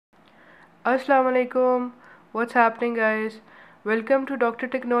Assalamu alaikum. What's happening, guys? Welcome to Dr.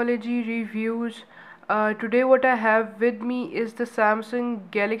 Technology Reviews. Today, what I have with me is the Samsung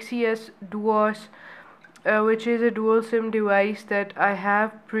Galaxy S Duos, which is a dual SIM device that I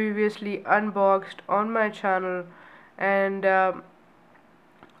have previously unboxed on my channel, and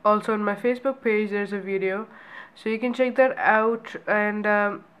also on my Facebook page there's a video, so you can check that out. And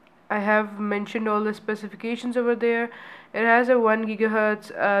I have mentioned all the specifications over there. It has a 1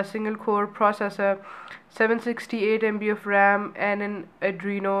 gigahertz single core processor, 768 MB of RAM, and an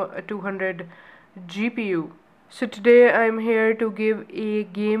Adreno 200 GPU. So today I'm here to give a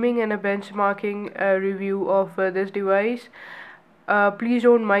gaming and a benchmarking review of this device. Please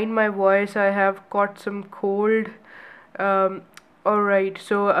don't mind my voice, I have caught some cold. um, Alright,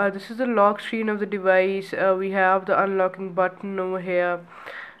 so this is the lock screen of the device. We have the unlocking button over here.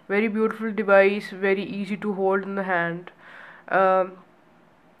 Very beautiful device, very easy to hold in the hand. Um,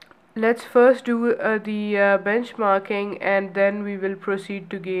 let's first do the benchmarking, and then we will proceed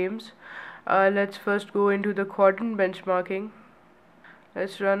to games. Let's first go into the quadrant benchmarking.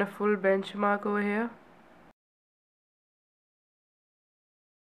 Let's run a full benchmark over here.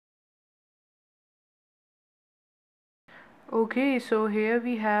 Okay, so here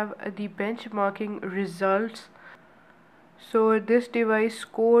we have the benchmarking results. So this device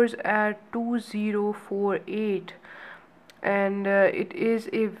scores at 2048, and it is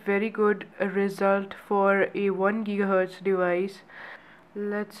a very good result for a 1 gigahertz device.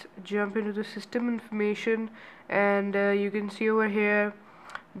 Let's jump into the system information, and you can see over here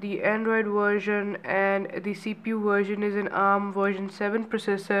the Android version, and the CPU version is an ARM version 7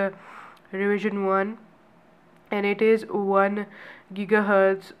 processor revision 1, and it is 1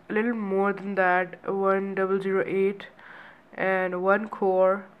 gigahertz, a little more than that, 1008, and 1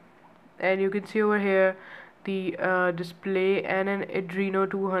 core. And you can see over here the display and an Adreno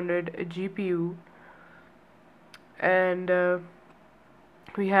 200 GPU, and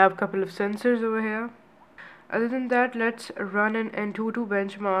we have a couple of sensors over here. Other than that, let's run an Antutu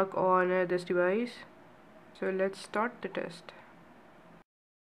benchmark on this device. So let's start the test.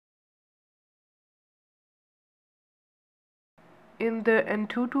 In the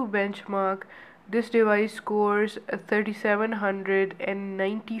Antutu benchmark, this device scores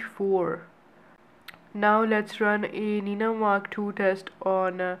 3794. Now let's run a Nina Mark II test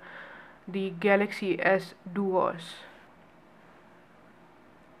on the Galaxy S Duos.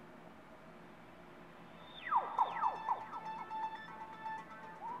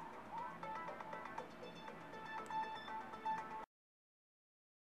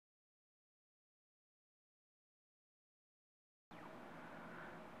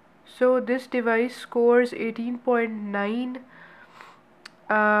 So this device scores 18.9.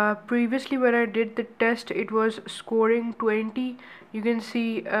 Previously when I did the test it was scoring 20. You can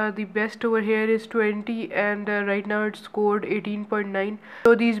see the best over here is 20, and right now it's scored 18.9.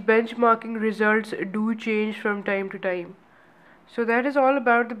 So these benchmarking results do change from time to time. So that is all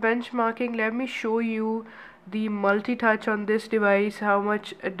about the benchmarking. Let me show you the multi-touch on this device. How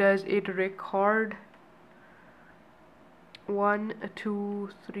much does it record? 1 2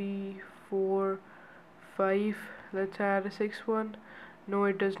 3 4 5. Let's add a sixth one. No,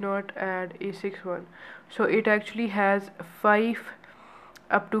 it does not add a sixth one. So it actually has 5,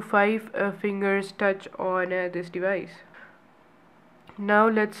 up to 5 fingers touch on this device. Now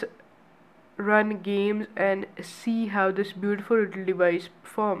let's run games and see how this beautiful little device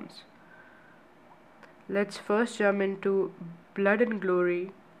performs. Let's first jump into Blood and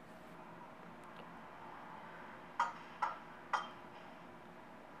Glory.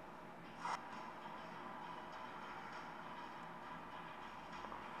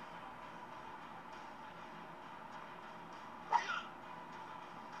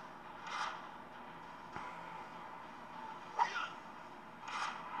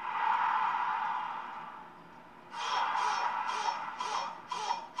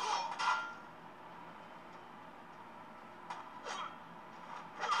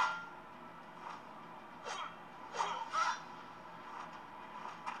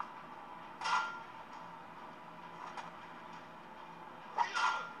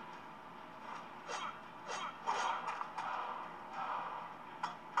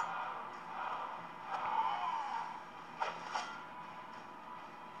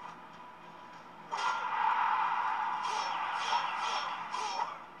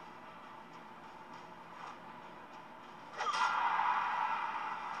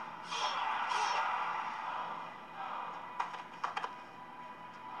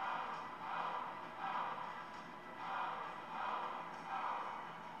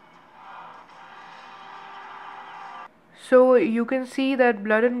 So you can see that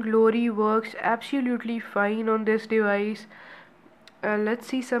Blood and Glory works absolutely fine on this device. Let's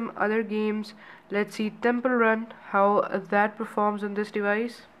see some other games. Let's see Temple Run, how that performs on this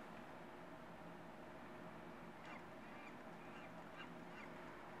device.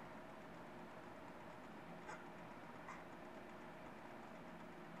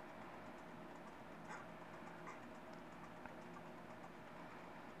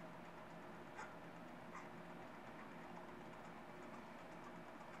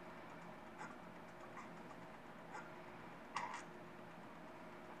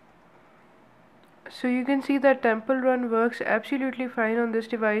 So you can see that Temple Run works absolutely fine on this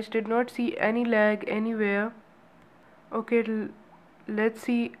device. Did not see any lag anywhere. Okay, let's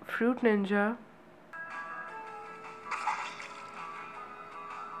see Fruit Ninja.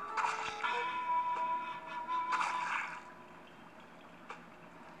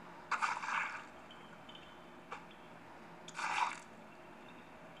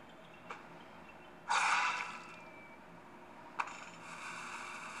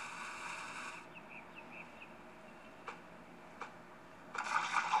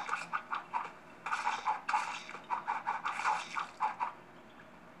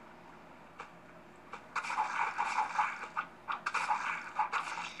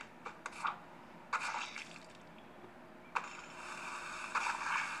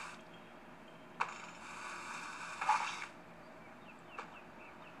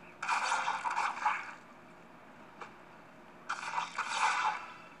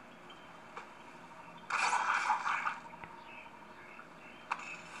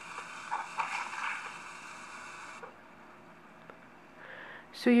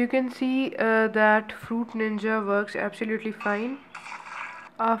 So you can see that Fruit Ninja works absolutely fine.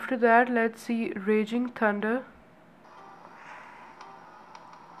 After that, let's see Raging Thunder.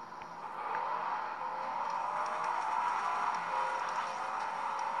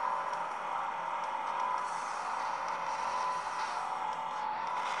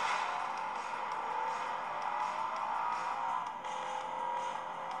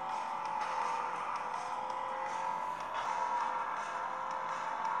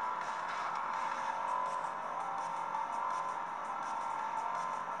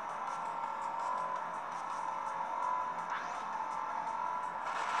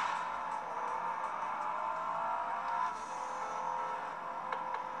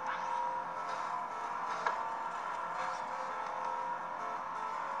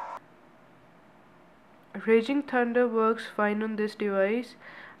 Raging Thunder works fine on this device.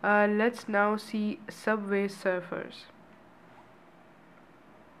 Let's now see Subway Surfers.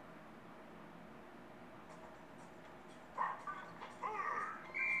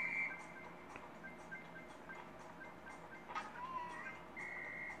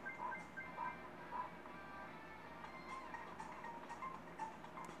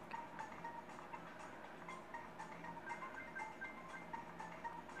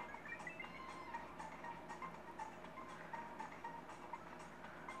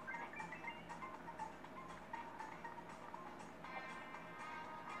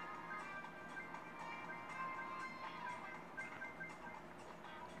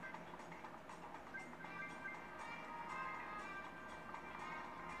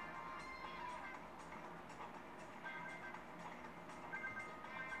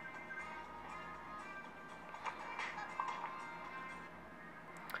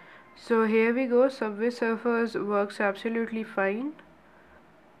 So here we go, Subway Surfers works absolutely fine.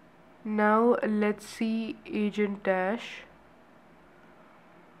 Now let's see Agent Dash.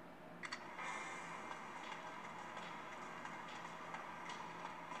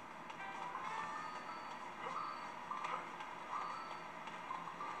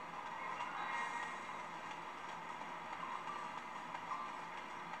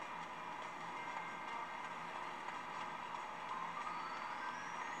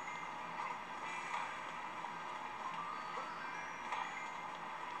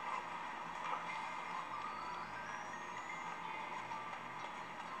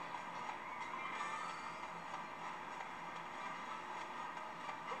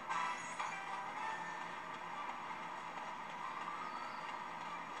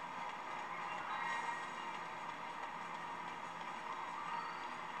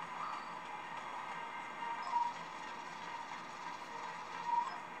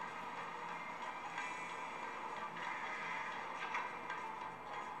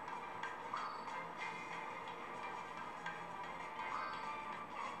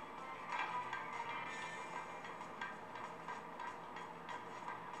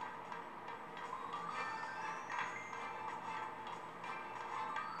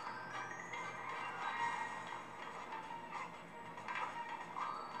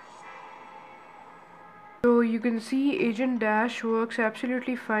 you can see Agent Dash works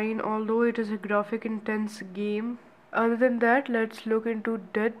absolutely fine, although it is a graphic intense game. Other than that, let's look into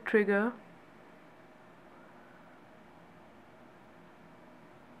Dead Trigger.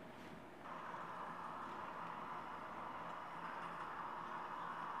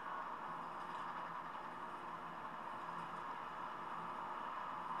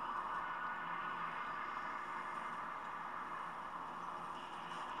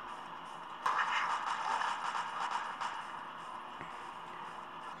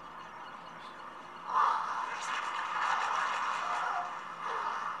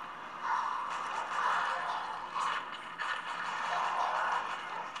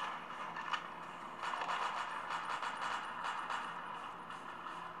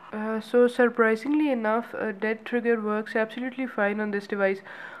 So surprisingly enough, Dead Trigger works absolutely fine on this device,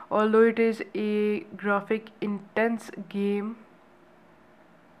 although it is a graphic intense game.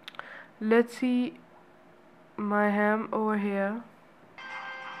 Let's see my ham over here.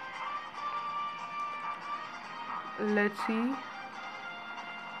 Let's see.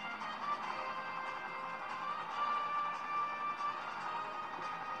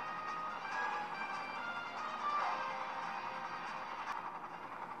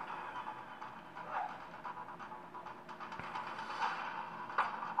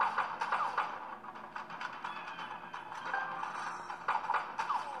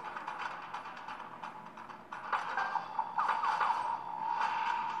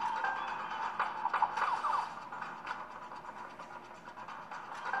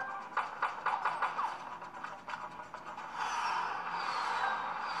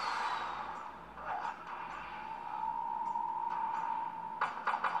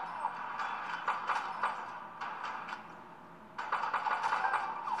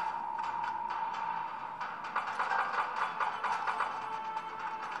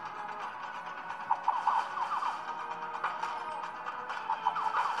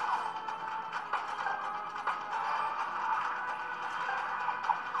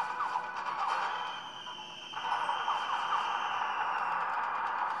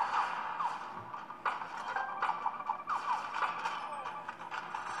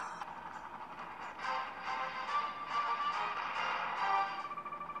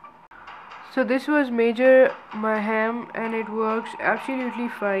 So this was Major Mayhem and it works absolutely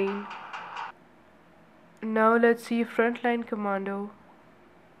fine. Now let's see Frontline Commando.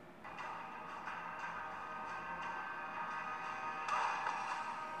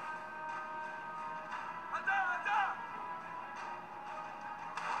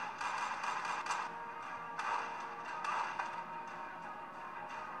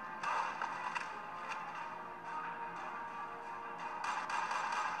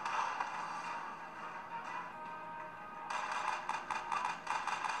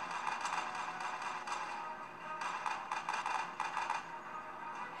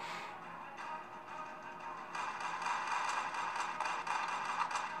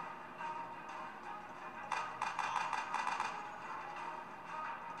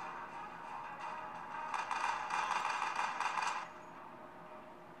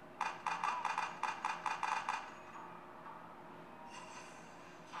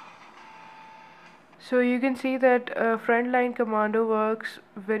 So you can see that Frontline Commando works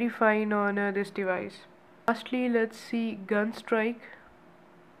very fine on this device. Lastly, let's see Gunstrike.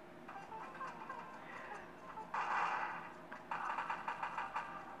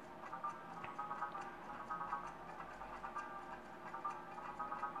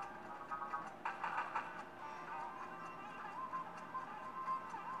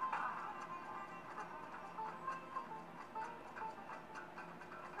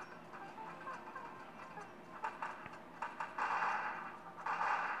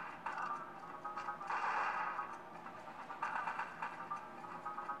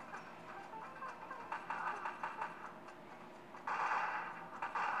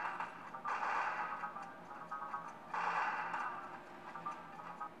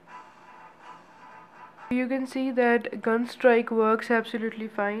 You can see that Gunstrike works absolutely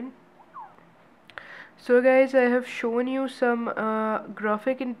fine. So guys, I have shown you some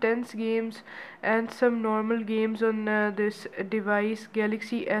graphic intense games and some normal games on this device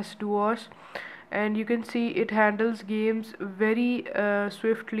Galaxy S Duos, and you can see it handles games very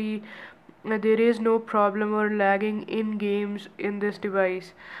swiftly. There is no problem or lagging in games in this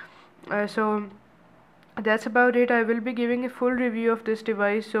device. So that's about it. I will be giving a full review of this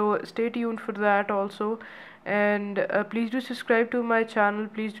device, so stay tuned for that also. And please do subscribe to my channel,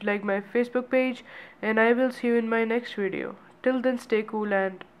 please do like my Facebook page, and I will see you in my next video. Till then, stay cool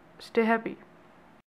and stay happy.